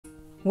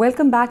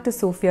Welcome back to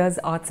Sophia's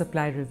Art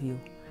Supply Review.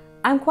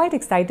 I'm quite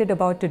excited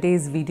about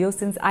today's video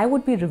since I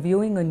would be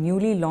reviewing a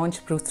newly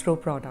launched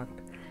Brustro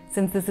product.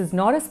 Since this is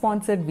not a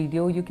sponsored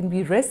video, you can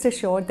be rest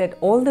assured that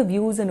all the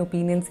views and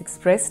opinions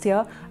expressed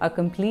here are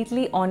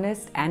completely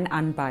honest and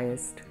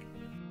unbiased.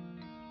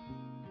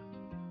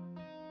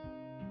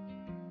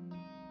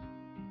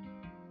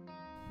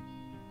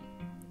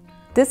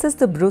 This is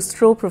the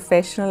Brustro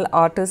Professional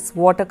Artist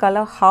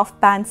Watercolor Half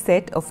Pan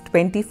set of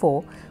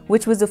 24,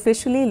 which was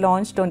officially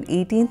launched on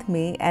 18th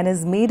May and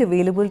is made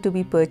available to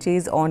be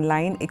purchased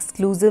online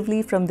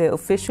exclusively from their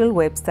official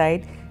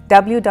website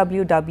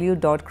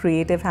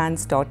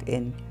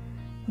www.creativehands.in.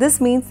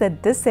 This means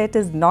that this set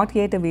is not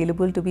yet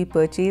available to be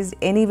purchased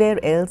anywhere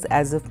else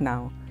as of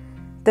now.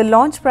 The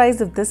launch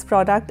price of this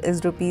product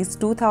is Rs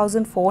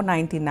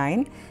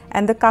 2,499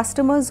 and the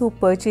customers who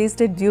purchased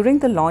it during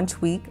the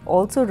launch week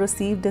also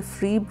received a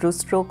free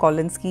Brustro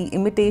Kolinsky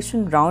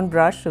imitation round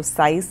brush of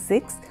size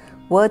 6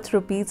 worth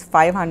Rs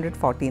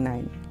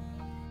 549.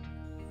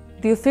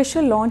 The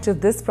official launch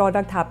of this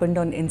product happened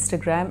on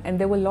Instagram and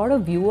there were a lot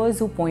of viewers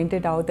who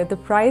pointed out that the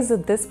price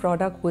of this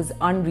product was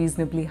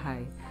unreasonably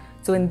high.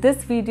 So in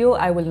this video,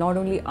 I will not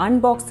only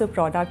unbox the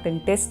product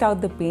and test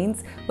out the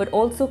paints, but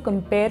also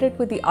compare it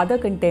with the other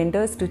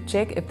contenders to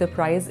check if the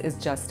price is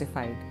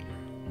justified.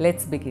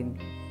 Let's begin.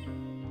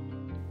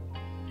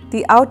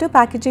 The outer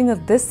packaging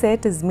of this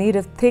set is made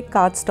of thick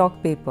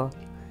cardstock paper.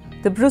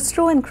 The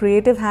Brustro and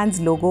Creative Hands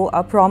logo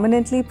are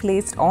prominently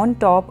placed on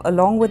top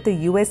along with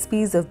the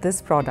USPs of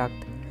this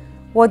product.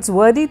 What's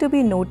worthy to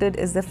be noted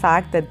is the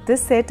fact that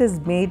this set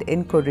is made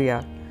in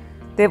Korea.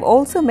 They've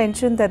also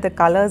mentioned that the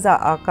colors are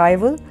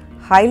archival,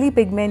 highly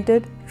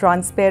pigmented,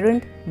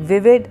 transparent,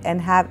 vivid and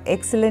have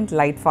excellent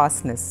light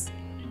fastness.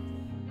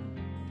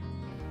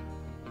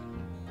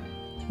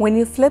 When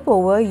you flip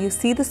over, you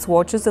see the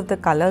swatches of the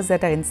colors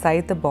that are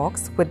inside the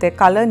box with their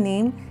color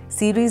name,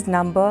 series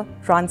number,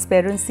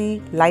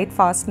 transparency, light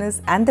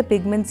fastness and the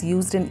pigments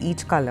used in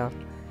each color.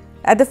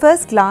 At the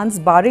first glance,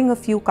 barring a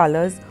few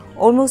colors,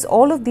 almost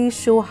all of these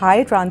show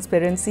high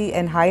transparency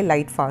and high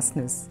light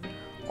fastness.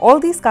 All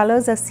these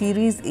colors are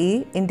series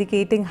A,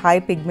 indicating high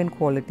pigment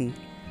quality.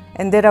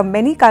 And there are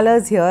many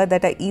colors here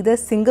that are either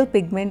single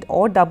pigment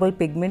or double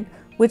pigment,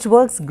 which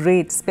works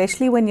great,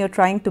 especially when you're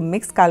trying to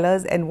mix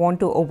colors and want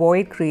to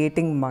avoid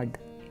creating mud.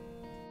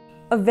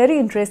 A very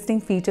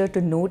interesting feature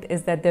to note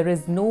is that there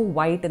is no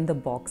white in the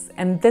box,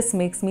 and this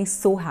makes me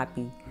so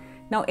happy.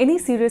 Now, any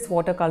serious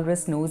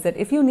watercolorist knows that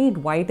if you need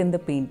white in the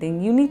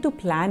painting, you need to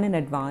plan in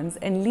advance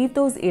and leave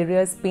those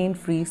areas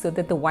paint-free so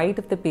that the white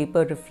of the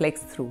paper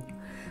reflects through.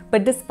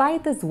 But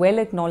despite this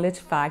well-acknowledged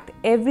fact,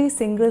 every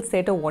single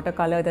set of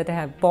watercolor that I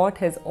have bought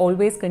has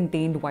always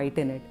contained white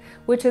in it,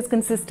 which has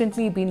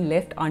consistently been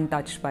left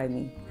untouched by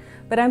me.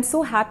 But I'm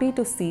so happy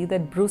to see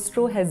that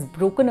Brustro has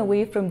broken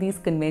away from these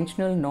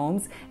conventional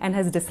norms and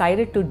has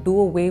decided to do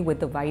away with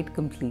the white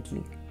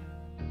completely.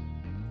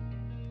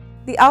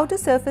 The outer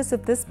surface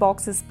of this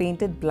box is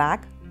painted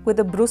black with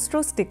a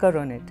Brustro sticker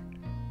on it.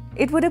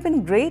 It would have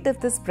been great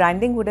if this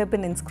branding would have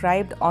been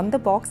inscribed on the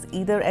box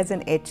either as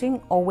an etching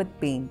or with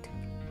paint.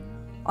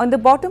 On the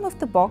bottom of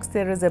the box,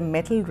 there is a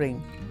metal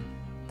ring.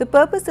 The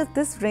purpose of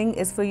this ring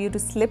is for you to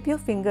slip your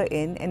finger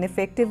in and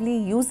effectively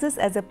use this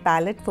as a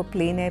palette for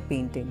plein air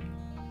painting.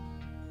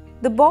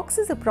 The box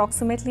is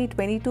approximately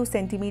 22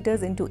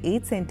 centimeters into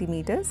 8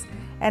 centimeters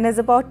and is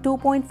about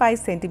 2.5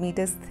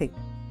 centimeters thick.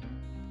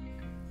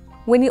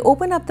 When you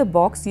open up the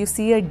box, you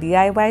see a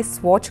DIY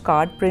swatch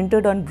card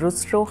printed on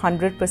Brustro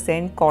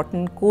 100%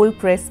 cotton cold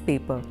pressed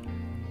paper.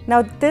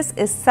 Now this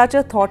is such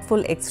a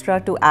thoughtful extra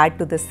to add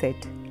to the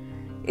set.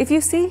 If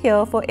you see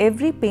here, for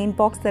every paint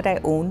box that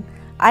I own,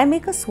 I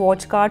make a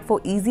swatch card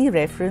for easy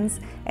reference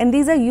and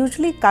these are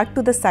usually cut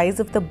to the size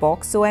of the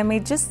box, so I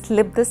may just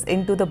slip this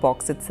into the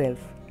box itself.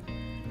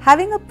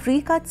 Having a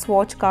pre-cut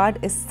swatch card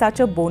is such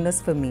a bonus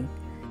for me.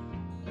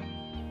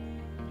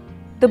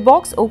 The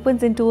box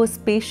opens into a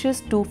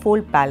spacious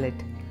two-fold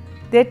palette.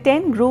 There are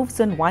 10 grooves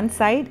on one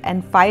side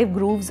and 5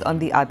 grooves on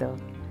the other.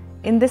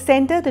 In the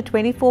center, the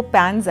 24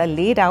 pans are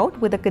laid out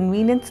with a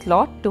convenient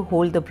slot to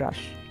hold the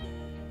brush.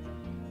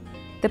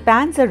 The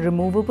pans are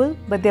removable,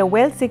 but they are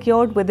well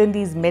secured within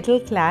these metal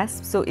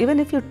clasps, so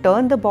even if you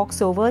turn the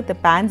box over, the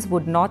pans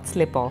would not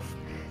slip off.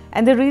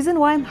 And the reason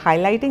why I'm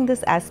highlighting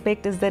this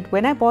aspect is that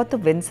when I bought the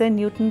Winsor &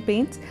 Newton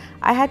paints,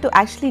 I had to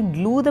actually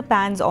glue the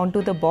pans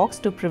onto the box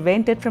to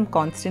prevent it from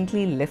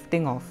constantly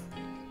lifting off.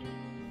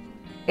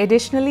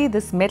 Additionally,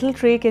 this metal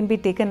tray can be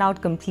taken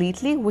out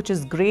completely, which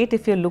is great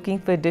if you're looking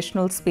for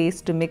additional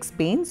space to mix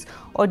paints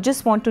or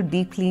just want to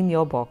deep clean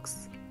your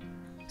box.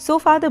 So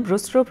far, the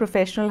Brustro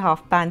Professional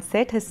Half Pan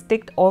set has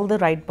ticked all the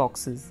right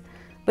boxes.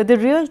 But the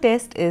real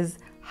test is,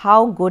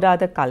 how good are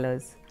the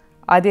colors?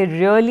 Are they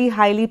really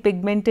highly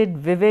pigmented,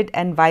 vivid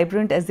and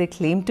vibrant as they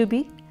claim to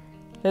be?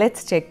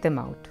 Let's check them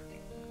out.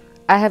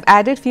 I have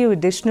added few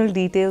additional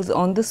details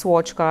on the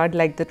swatch card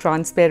like the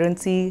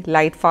transparency,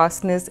 light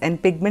fastness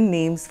and pigment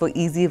names for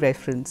easy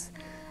reference.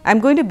 I'm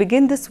going to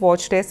begin the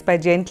swatch test by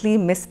gently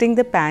misting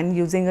the pan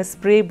using a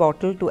spray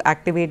bottle to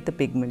activate the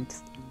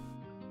pigments.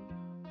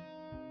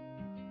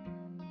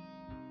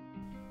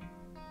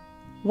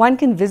 One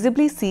can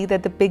visibly see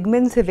that the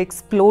pigments have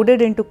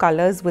exploded into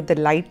colors with the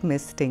light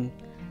misting.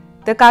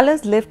 The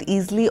colors lift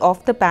easily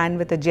off the pan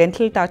with a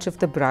gentle touch of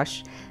the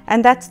brush,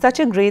 and that's such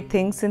a great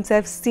thing since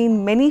I've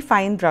seen many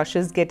fine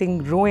brushes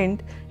getting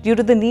ruined due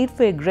to the need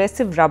for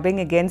aggressive rubbing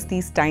against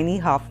these tiny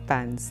half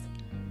pans.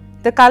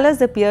 The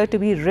colors appear to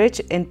be rich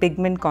in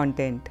pigment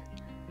content.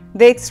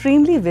 They're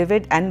extremely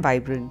vivid and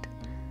vibrant.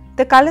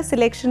 The color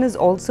selection is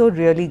also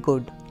really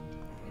good.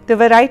 The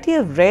variety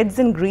of reds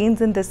and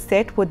greens in this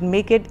set would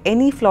make it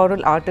any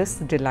floral artist's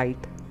delight.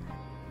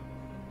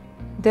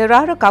 There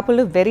are a couple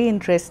of very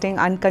interesting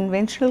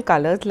unconventional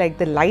colors like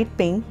the light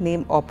pink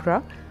named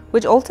Opera,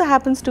 which also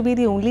happens to be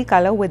the only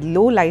color with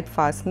low light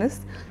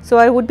fastness, so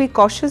I would be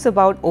cautious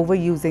about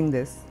overusing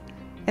this.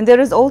 And there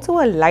is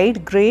also a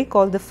light grey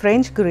called the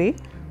French grey,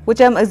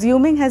 which I'm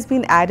assuming has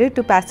been added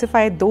to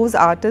pacify those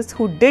artists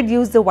who did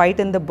use the white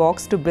in the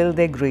box to build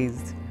their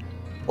greys.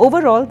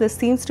 Overall, this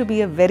seems to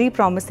be a very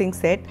promising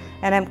set,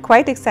 and I'm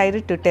quite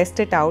excited to test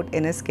it out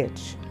in a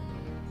sketch.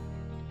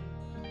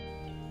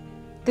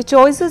 The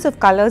choices of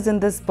colors in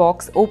this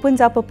box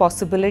opens up a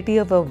possibility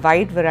of a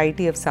wide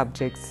variety of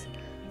subjects.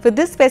 For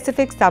this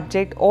specific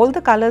subject, all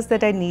the colors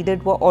that I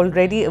needed were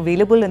already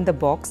available in the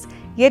box,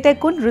 yet I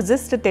couldn't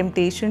resist the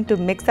temptation to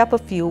mix up a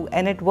few,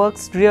 and it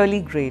works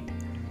really great.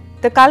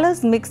 The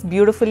colors mix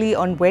beautifully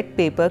on wet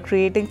paper,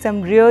 creating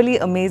some really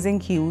amazing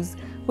hues,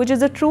 which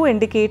is a true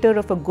indicator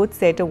of a good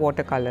set of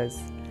watercolors.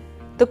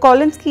 The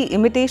Kolinsky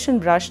imitation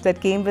brush that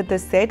came with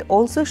this set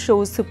also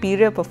shows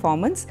superior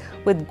performance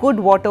with good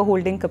water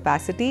holding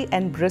capacity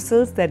and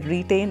bristles that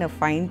retain a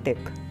fine tip.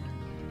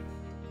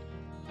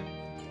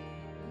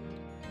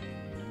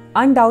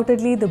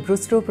 Undoubtedly, the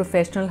Brustro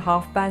Professional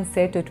Half Pan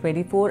Set to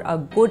 24 are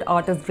good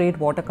artist grade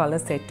watercolor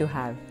set to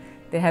have.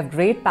 They have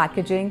great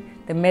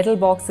packaging, the metal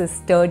box is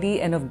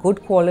sturdy and of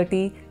good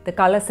quality, the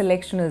color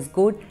selection is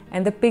good,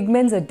 and the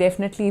pigments are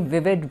definitely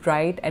vivid,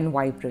 bright and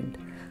vibrant.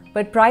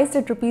 But priced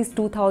at Rs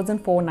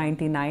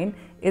 2,499,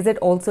 is it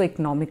also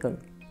economical?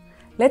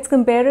 Let's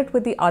compare it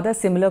with the other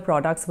similar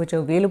products which are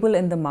available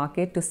in the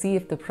market to see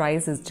if the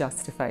price is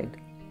justified.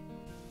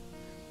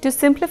 To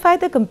simplify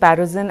the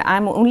comparison,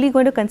 I'm only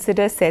going to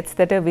consider sets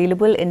that are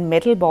available in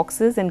metal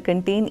boxes and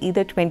contain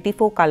either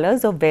 24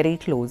 colors or very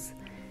close.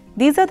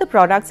 These are the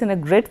products in a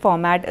grid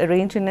format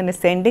arranged in an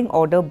ascending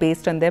order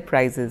based on their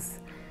prices.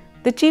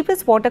 The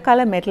cheapest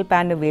watercolor metal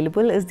pan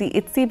available is the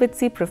Itsy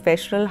Bitsy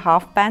Professional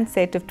Half Pan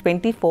Set of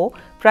 24,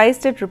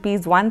 priced at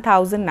Rs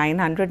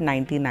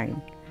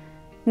 1,999.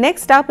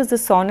 Next up is the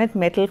Sonnet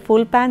Metal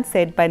Full Pan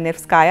Set by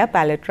Nevskaya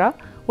Paletra,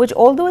 which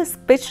although is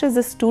pitched as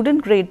a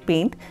student grade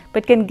paint,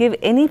 but can give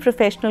any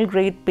professional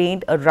grade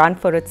paint a run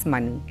for its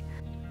money.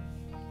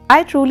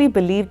 I truly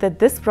believe that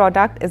this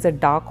product is a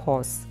dark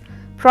horse.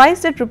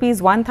 Priced at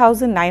Rs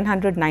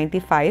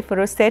 1,995 for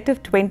a set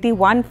of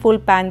 21 full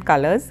pan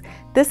colors,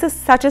 this is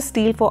such a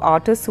steal for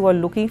artists who are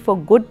looking for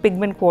good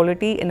pigment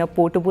quality in a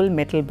portable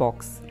metal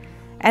box.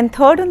 And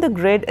third on the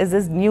grid is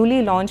this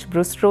newly launched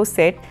Brustro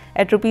set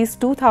at Rs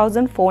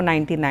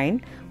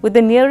 2,499, with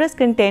the nearest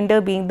contender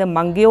being the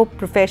Mangyo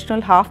Professional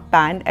Half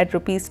Pan at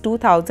Rs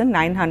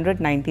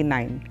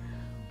 2,999.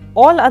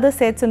 All other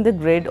sets in the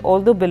grid,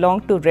 although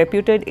belong to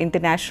reputed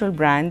international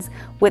brands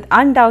with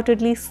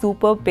undoubtedly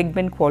superb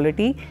pigment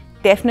quality,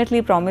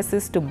 definitely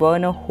promises to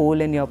burn a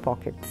hole in your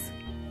pockets.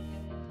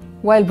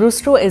 While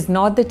Brustro is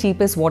not the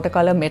cheapest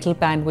watercolor metal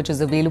pan which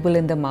is available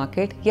in the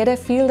market, yet I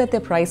feel that their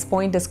price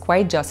point is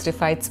quite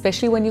justified,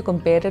 especially when you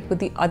compare it with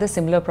the other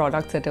similar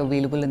products that are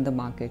available in the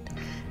market.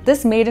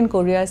 This Made in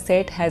Korea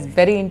set has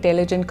very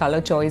intelligent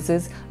color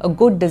choices, a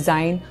good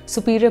design,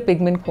 superior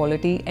pigment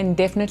quality, and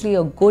definitely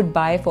a good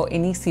buy for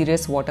any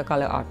serious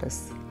watercolor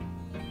artist.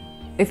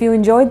 If you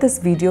enjoyed this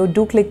video,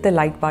 do click the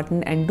like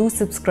button and do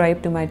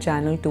subscribe to my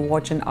channel to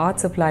watch an art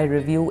supply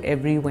review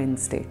every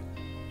Wednesday.